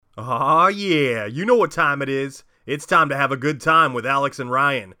Aw, yeah, you know what time it is. It's time to have a good time with Alex and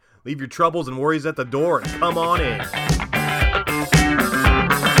Ryan. Leave your troubles and worries at the door and come on in.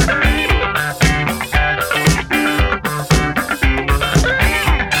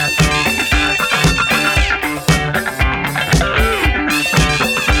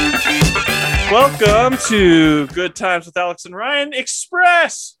 Welcome to Good Times with Alex and Ryan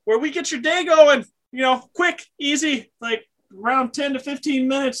Express, where we get your day going, quick, easy, like around 10 to 15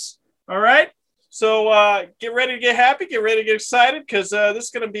 minutes. All right. So get ready to get happy, get ready to get excited, because this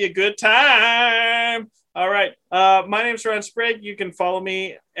is going to be a good time. All right. My name is Ryan Sprague. You can follow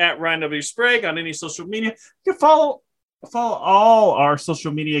me at Ryan W. Sprague on any social media. You can follow all our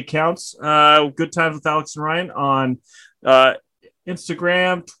social media accounts. Good Times with Alex and Ryan on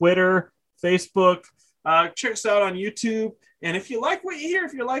Instagram, Twitter, Facebook. Check us out on YouTube. And if you like what you hear,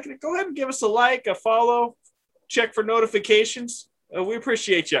 if you're liking it, go ahead and give us a like, a follow, check for notifications. We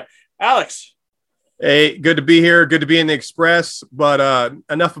appreciate you. Alex. Hey, good to be here. Good to be in the Express. But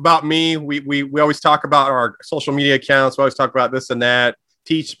enough about me. We always talk about our social media accounts. We always talk about this and that.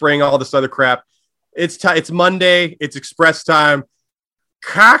 Teespring, all this other crap. It's Monday. It's Express time.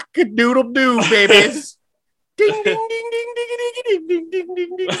 Cock-a-doodle-doo, babies. Ding, ding, ding, ding, ding, ding, ding, ding,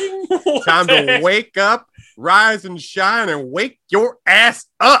 ding, ding, ding. Time to wake up, rise and shine, and wake your ass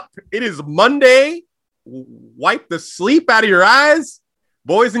up. It is Monday. Wipe the sleep out of your eyes,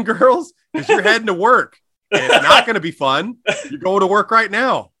 boys and girls, because you're heading to work. And it's not going to be fun. You're going to work right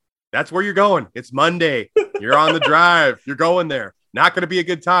now. That's where you're going. It's Monday. You're on the drive. You're going there. Not going to be a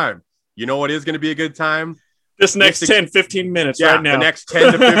good time. You know what is going to be a good time? This next 10, 15 minutes right now. The next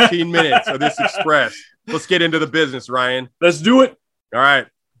 10 to 15 minutes of this Express. Let's get into the business, Ryan. Let's do it. All right.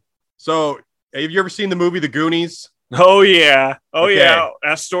 So, have you ever seen the movie The Goonies? Oh, yeah. Okay. Yeah.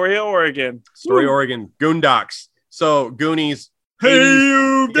 Astoria, Oregon. Oregon. Goondocks. So, Goonies. Hey,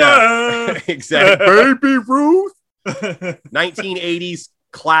 you guys. Yeah, exactly. Baby Ruth. 1980s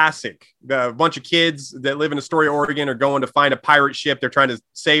classic. A bunch of kids that live in Astoria, Oregon are going to find a pirate ship. They're trying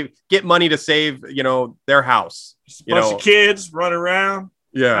to get money to save, their house. Just a bunch of kids running around.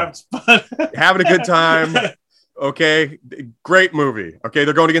 Yeah. Having a good time. Okay. Great movie. Okay.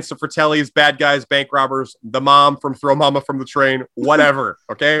 They're going against the Fratellis, bad guys, bank robbers, the mom from Throw Mama from the Train, whatever.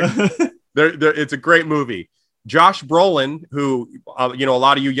 Okay. It's a great movie. Josh Brolin, who, a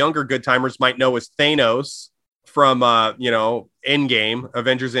lot of you younger good timers might know as Thanos from, Endgame,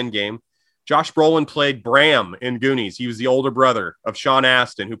 Avengers Endgame. Josh Brolin played Bram in Goonies. He was the older brother of Sean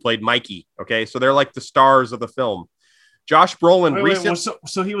Astin, who played Mikey. Okay. So they're like the stars of the film. Josh Brolin recently.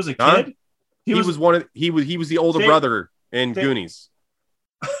 So he was a kid. He was the older brother in Goonies.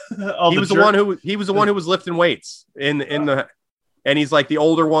 He was the one who was lifting weights and he's like the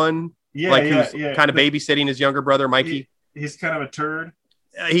older one, who's kind of babysitting his younger brother Mikey. He's kind of a turd.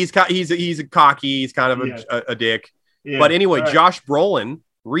 He's a cocky. He's kind of a dick. Yeah, but anyway, right. Josh Brolin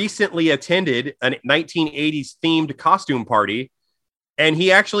recently attended a 1980s themed costume party, and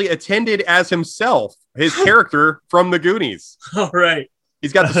he actually attended as himself, his character from the Goonies. All right.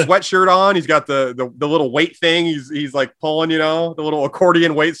 He's got the sweatshirt on. He's got the little weight thing. He's like pulling, the little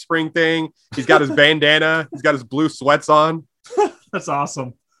accordion weight spring thing. He's got his bandana. He's got his blue sweats on. That's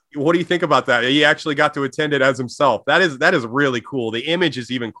awesome. What do you think about that? He actually got to attend it as himself. That is really cool. The image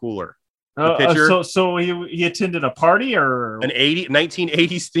is even cooler. The picture. So he attended a party or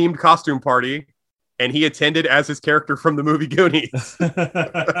 1980s themed costume party, and he attended as his character from the movie Goonies.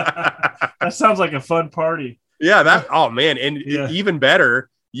 That sounds like a fun party. Yeah, even better,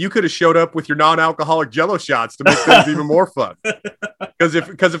 you could have showed up with your non-alcoholic Jello shots to make things even more fun. Because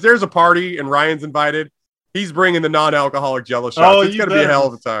if there's a party and Ryan's invited, he's bringing the non-alcoholic Jello shots. It's going to be a hell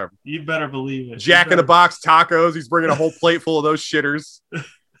of a time. You better believe it. Jack in the Box tacos. He's bringing a whole plate full of those shitters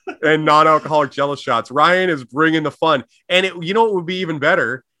and non-alcoholic Jello shots. Ryan is bringing the fun. And what would be even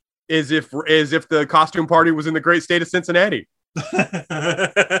better is if the costume party was in the great state of Cincinnati.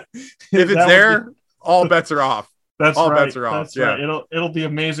 If it's there, all bets are off. That's all right. bets are off. That's right. It'll be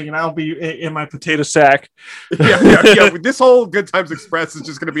amazing, and I'll be in my potato sack. Yeah. This whole Good Times Express is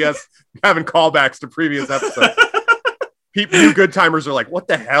just going to be us having callbacks to previous episodes. New good timers are like, "What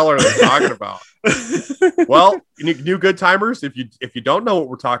the hell are they talking about?" Well, new good timers, if you don't know what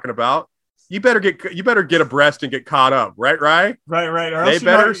we're talking about, you better get abreast and get caught up, right? Right. They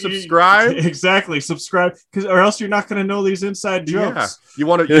better subscribe. Exactly, subscribe, or else you're not going to know these inside jokes. Yeah. You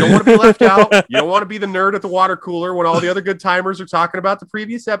don't want to be left out. You don't want to be the nerd at the water cooler when all the other good timers are talking about the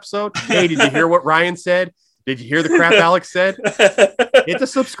previous episode. Hey, did you hear what Ryan said? Did you hear the crap Alex said? Hit the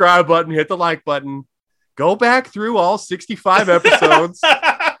subscribe button. Hit the like button. Go back through all 65 episodes.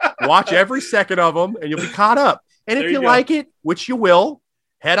 Watch every second of them, and you'll be caught up. And if you like it, which you will,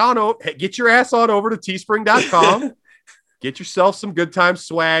 head on over, get your ass on over to teespring.com. Get yourself some Good Times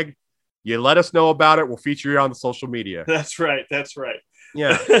swag. You let us know about it. We'll feature you on the social media. That's right.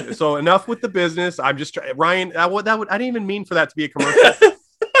 Yeah. So enough with the business. I'm just Ryan. I didn't even mean for that to be a commercial.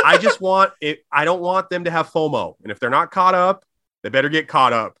 I just want it. I don't want them to have FOMO. And if they're not caught up, they better get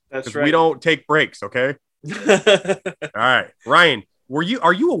caught up. That's right. We don't take breaks. Okay. All right, Ryan. Are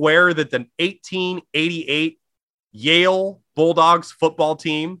you aware that the 1888 Yale Bulldogs football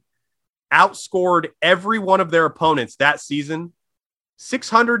team outscored every one of their opponents that season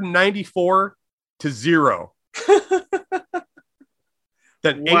 694-0?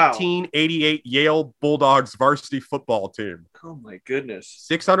 The 1888 Yale Bulldogs varsity football team. Oh my goodness.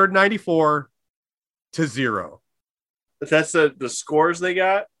 694-0. That's the scores they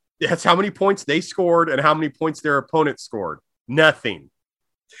got? That's how many points they scored and how many points their opponents scored. Nothing.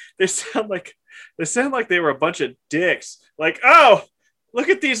 They sound like they were a bunch of dicks. Like, oh, look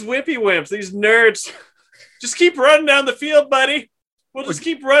at these whippy wimps, these nerds. Just keep running down the field, buddy. We'll just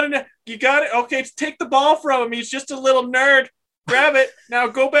keep running. You got it? Okay, take the ball from him. He's just a little nerd. Grab it. Now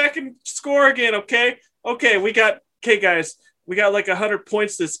go back and score again, okay? Okay, guys. We got like 100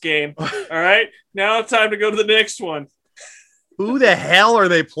 points this game. All right? Now it's time to go to the next one. Who the hell are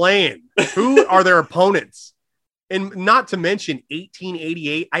they playing? Who are their opponents? And not to mention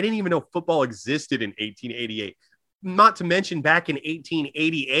 1888. I didn't even know football existed in 1888. Not to mention back in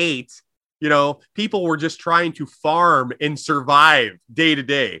 1888, people were just trying to farm and survive day to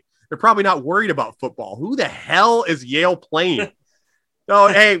day. They're probably not worried about football. Who the hell is Yale playing? Oh,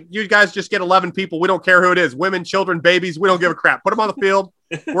 hey, you guys just get 11 people. We don't care who it is. Women, children, babies. We don't give a crap. Put them on the field.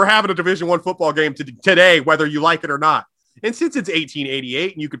 We're having a Division I football game today, whether you like it or not. And since it's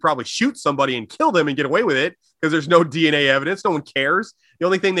 1888 and you could probably shoot somebody and kill them and get away with it because there's no DNA evidence, no one cares. The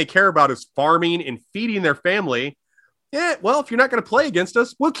only thing they care about is farming and feeding their family. Yeah, well, if you're not going to play against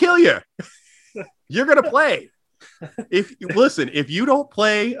us, we'll kill you. You're going to play. If you don't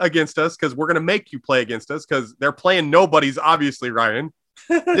play against us, because we're going to make you play against us because they're playing nobodies, obviously, Ryan.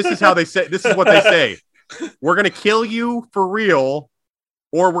 This is how they say. This is what they say. We're going to kill you for real,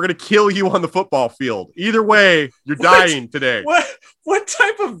 or we're going to kill you on the football field. Either way, you're dying today. What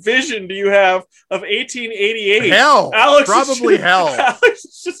type of vision do you have of 1888? Hell, Alex probably hell. Alex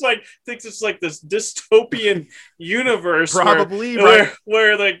is just like thinks it's like this dystopian universe, probably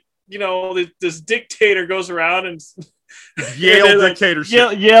where like this dictator goes around and Yale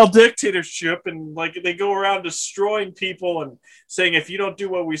dictatorship. Yale dictatorship, and like they go around destroying people and saying if you don't do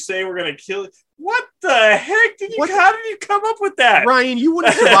what we say, we're gonna kill you. What the heck how did you come up with that? Ryan, you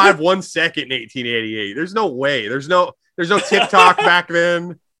wouldn't survive 1 second in 1888. There's no way. There's no TikTok back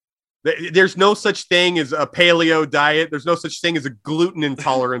then. There's no such thing as a paleo diet. There's no such thing as a gluten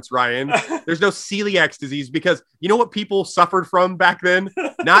intolerance, Ryan. There's no celiac disease because you know what people suffered from back then?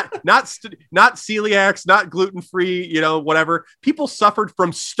 Not celiacs, not gluten-free, whatever. People suffered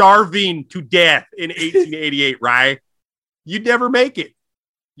from starving to death in 1888, right? You'd never make it.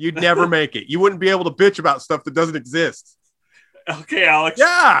 You'd never make it. You wouldn't be able to bitch about stuff that doesn't exist. Okay, Alex.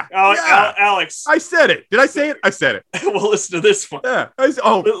 Yeah. Alex. I said it. Did I say it? I said it. Well, listen to this one. Yeah.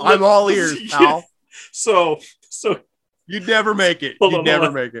 I'm all ears, pal. So you'd never make it. You'd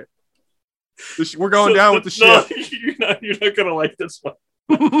never make it. We're going down with the ship. No, you're not gonna like this one.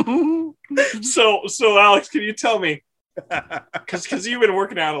 So Alex, can you tell me? Because you've been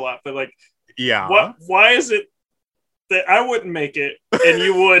working out a lot, but like, yeah. Why is it that I wouldn't make it and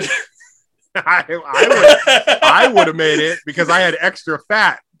you would? I would have made it because I had extra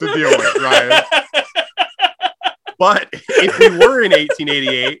fat to deal with, Ryan. But if we were in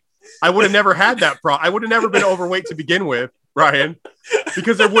 1888, I would have never had that problem. I would have never been overweight to begin with, Ryan,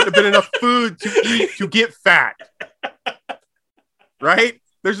 because there wouldn't have been enough food to eat to get fat. Right?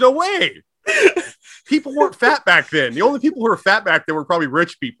 There's no way. People weren't fat back then. The only people who were fat back then were probably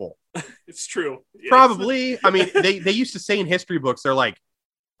rich people. It's true. Yes. Probably. I mean, they used to say in history books, they're like,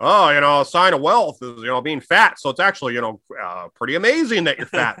 oh, a sign of wealth is, being fat. So it's actually, pretty amazing that you're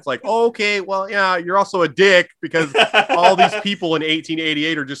fat. It's like, okay, well, yeah, you're also a dick because all these people in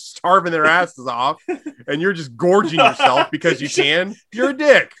 1888 are just starving their asses off and you're just gorging yourself because you can. You're a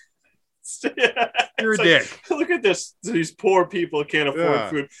dick. You're a dick. Look at this. These poor people can't afford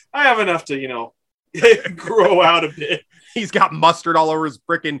food. I have enough to, grow out a bit. He's got mustard all over his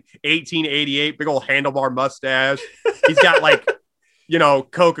freaking 1888, big old handlebar mustache. He's got like,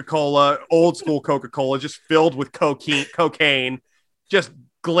 Coca-Cola, old school Coca-Cola, just filled with cocaine, just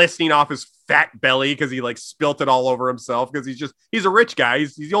glistening off his fat belly because he like spilt it all over himself because he's a rich guy.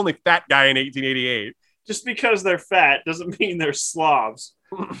 He's the only fat guy in 1888. Just because they're fat doesn't mean they're slobs.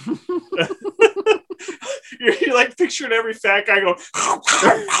 you're like picturing every fat guy go.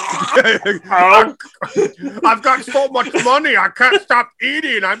 I've got so much money, I can't stop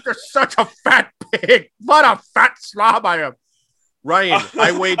eating. I'm just such a fat pig. What a fat slob I am. Ryan,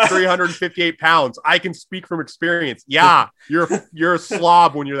 I weighed 358 pounds. I can speak from experience. Yeah, you're a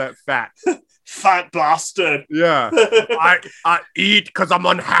slob when you're that fat. Fat bastard. Yeah. I eat because I'm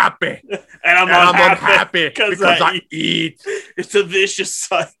unhappy. And I'm unhappy because I eat. It's a vicious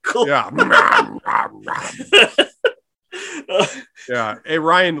cycle. Yeah. Yeah. Hey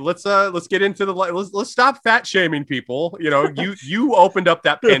Ryan, let's get into let's stop fat shaming people. You know, you opened up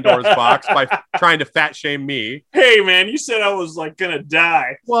that Pandora's box by trying to fat shame me. Hey man, you said I was like gonna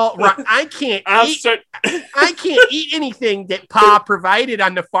die. Well, I can't I can't eat anything that Pa provided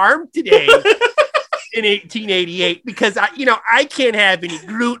on the farm today in 1888 because I can't have any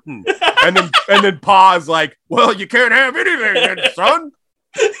gluten. And then Pa's like, well, you can't have anything then, son.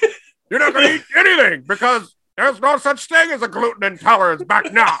 You're not gonna eat anything because there's no such thing as a gluten intolerance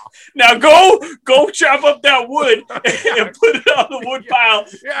back now. Now go chop up that wood and put it on the wood pile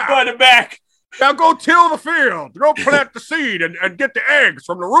by the back. Now go till the field. Go plant the seed and get the eggs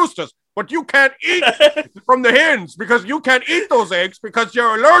from the roosters. But you can't eat from the hens because you can't eat those eggs because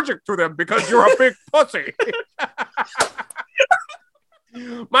you're allergic to them because you're a big pussy.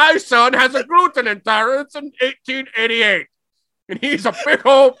 My son has a gluten intolerance in 1888. And he's a big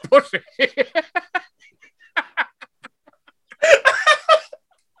old pussy.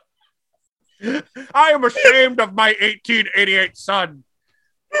 I am ashamed of my 1888 son.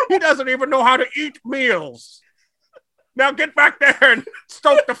 He doesn't even know how to eat meals. Now get back there and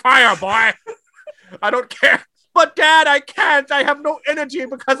stoke the fire, boy. I don't care. But Dad, I can't. I have no energy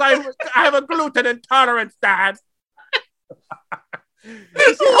because I have a gluten intolerance, Dad. You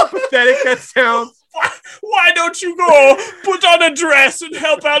see how pathetic that sounds? Why don't you go put on a dress and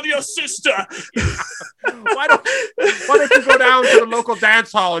help out your sister? Why don't you go down to the local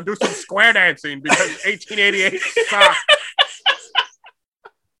dance hall and do some square dancing because 1888 sucks.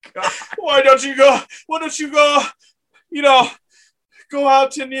 God. Why don't you go, go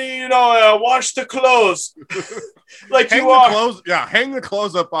out and, wash the clothes like hang you are. Clothes, yeah, hang the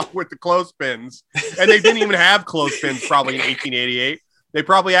clothes up with the clothespins. And they didn't even have clothespins probably in 1888. They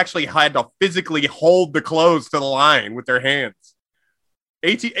probably actually had to physically hold the clothes to the line with their hands.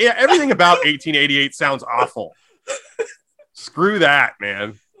 Everything about 1888 sounds awful. Screw that,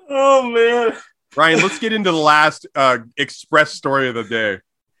 man. Oh, man. Ryan, let's get into the last Express story of the day.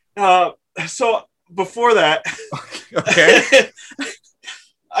 So before that, okay.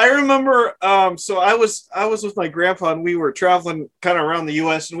 I remember. So I was with my grandpa, and we were traveling kind of around the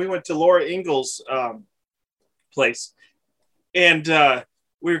U.S. and we went to Laura Ingalls' place, and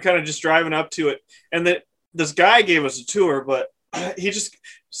we were kind of just driving up to it, and this guy gave us a tour, but he just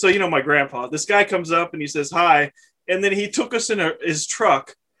my grandpa. This guy comes up and he says hi, and then he took us in his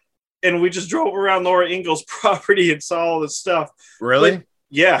truck, and we just drove around Laura Ingalls' property and saw all this stuff. Really? But,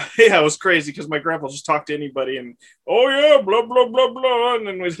 yeah, it was crazy because my grandpa just talked to anybody and, oh, yeah, blah, blah, blah, blah. And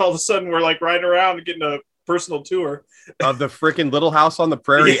then all of a sudden we're like riding around and getting a personal tour. Of the freaking Little House on the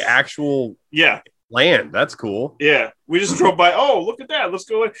Prairie actual land. That's cool. Yeah. We just drove by. Oh, look at that. Let's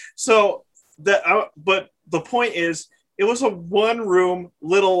go in. So, but the point is, it was a one-room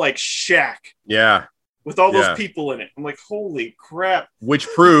little, like, shack. Yeah. With all those people in it. I'm like, holy crap. Which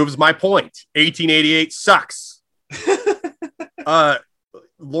proves my point. 1888 sucks.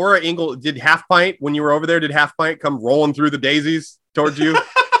 Laura Ingalls, did Half Pint, when you were over there, did Half Pint come rolling through the daisies towards you?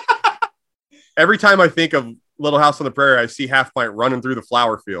 Every time I think of Little House on the Prairie, I see Half Pint running through the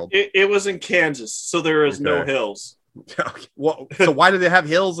flower field. It was in Kansas, so there is no hills. Well, so why do they have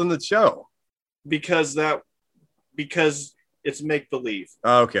hills in the show? Because it's make-believe.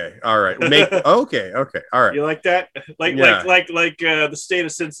 Okay, all right. Okay, all right. You like that? Like the state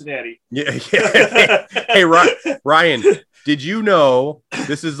of Cincinnati. Yeah. Hey, Ryan, did you know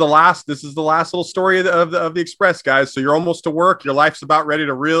this is the last little story of the Express, guys? So you're almost to work. Your life's about ready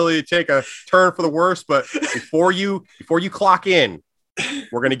to really take a turn for the worse. But before you clock in,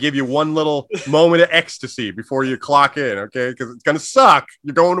 we're gonna give you one little moment of ecstasy before you clock in, okay? Because it's gonna suck.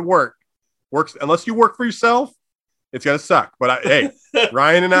 You're going to work. Works unless you work for yourself. It's gonna suck. But hey,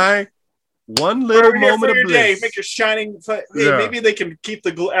 Ryan and I, one little moment of bliss. Day. Make your shining. Hey, maybe they can keep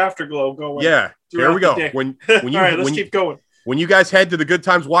the afterglow going. Yeah, here we go. When all right, let's keep going. When you guys head to the Good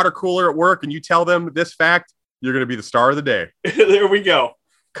Times water cooler at work and you tell them this fact, you're gonna be the star of the day. There we go.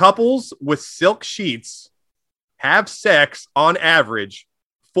 Couples with silk sheets have sex on average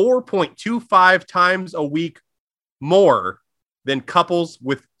 4.25 times a week more than couples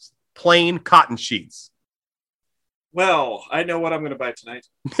with plain cotton sheets. Well, I know what I'm going to buy tonight.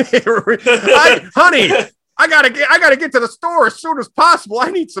 Honey, I gotta get to the store as soon as possible. I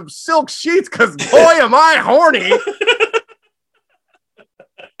need some silk sheets because boy, am I horny.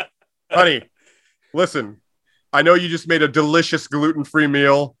 Honey, listen, I know you just made a delicious gluten-free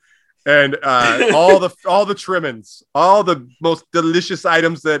meal and all the trimmings, all the most delicious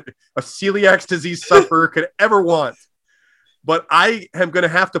items that a celiac disease sufferer could ever want. But I am going to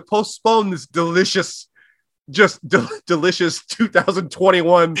have to postpone this delicious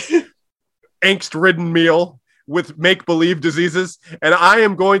 2021 angst-ridden meal with make-believe diseases, and I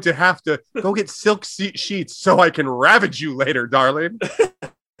am going to have to go get silk sheets so I can ravage you later, darling.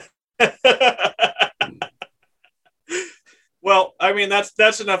 Well, I mean,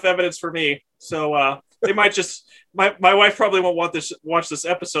 that's enough evidence for me. So they might just my wife probably won't watch this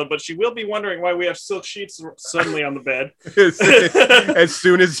episode, but she will be wondering why we have silk sheets suddenly on the bed. As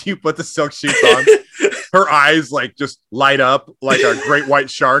soon as you put the silk sheets on, her eyes like just light up like a great white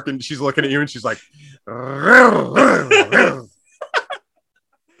shark, and she's looking at you and she's like,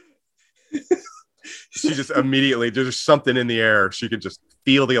 she just immediately, there's something in the air. She can just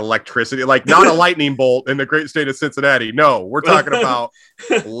feel the electricity, like not a lightning bolt in the great state of Cincinnati. No, we're talking about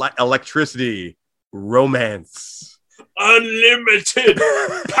electricity, romance, unlimited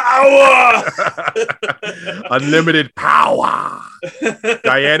power. Unlimited power.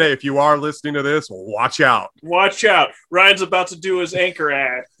 Diana, if you are listening to this, watch out. Watch out. Ryan's about to do his anchor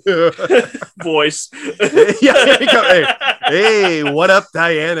ad voice. Hey, what up,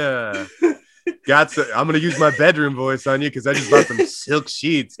 Diana? I'm going to use my bedroom voice on you because I just bought some silk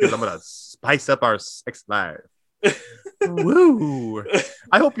sheets because I'm going to spice up our sex life. Woo!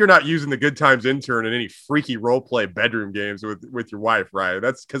 I hope you're not using the Good Times intern in any freaky role play bedroom games with your wife, right?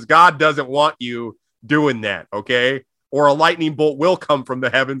 That's because God doesn't want you doing that, okay? Or a lightning bolt will come from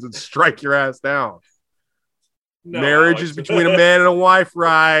the heavens and strike your ass down. No, marriage is between a man and a wife,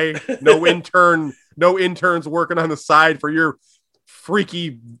 right? No interns working on the side for your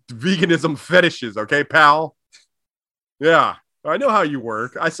freaky veganism fetishes, okay, pal? Yeah, I know how you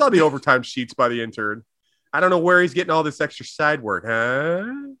work. I saw the overtime sheets by the intern. I don't know where he's getting all this extra side work, huh?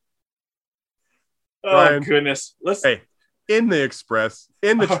 Oh, Ryan, goodness. Hey, in the express,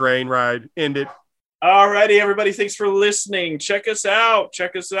 in the train ride, end it. All righty, everybody. Thanks for listening. Check us out.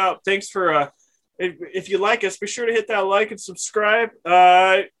 Thanks for, if you like us, be sure to hit that like and subscribe.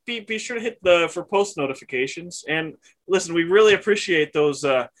 Be sure to hit for post notifications. And listen, we really appreciate those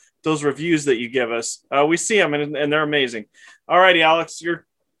reviews that you give us. We see them and they're amazing. All righty, Alex,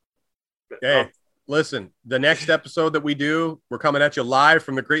 Hey. Listen, the next episode that we do, we're coming at you live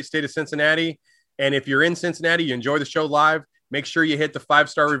from the great state of Cincinnati. And if you're in Cincinnati, you enjoy the show live, make sure you hit the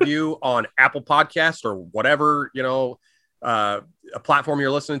 5-star review on Apple Podcast or whatever, a platform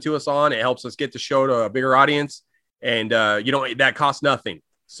you're listening to us on. It helps us get the show to a bigger audience. And that costs nothing.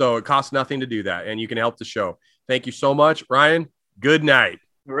 So it costs nothing to do that. And you can help the show. Thank you so much, Ryan. Good night.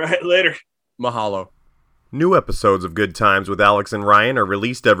 All right, later. Mahalo. New episodes of Good Times with Alex and Ryan are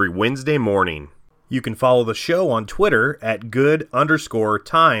released every Wednesday morning. You can follow the show on Twitter at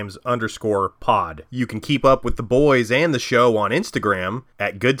good_times_pod. You can keep up with the boys and the show on Instagram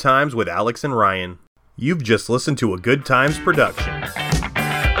at Good Times with Alex and Ryan. You've just listened to a Good Times production.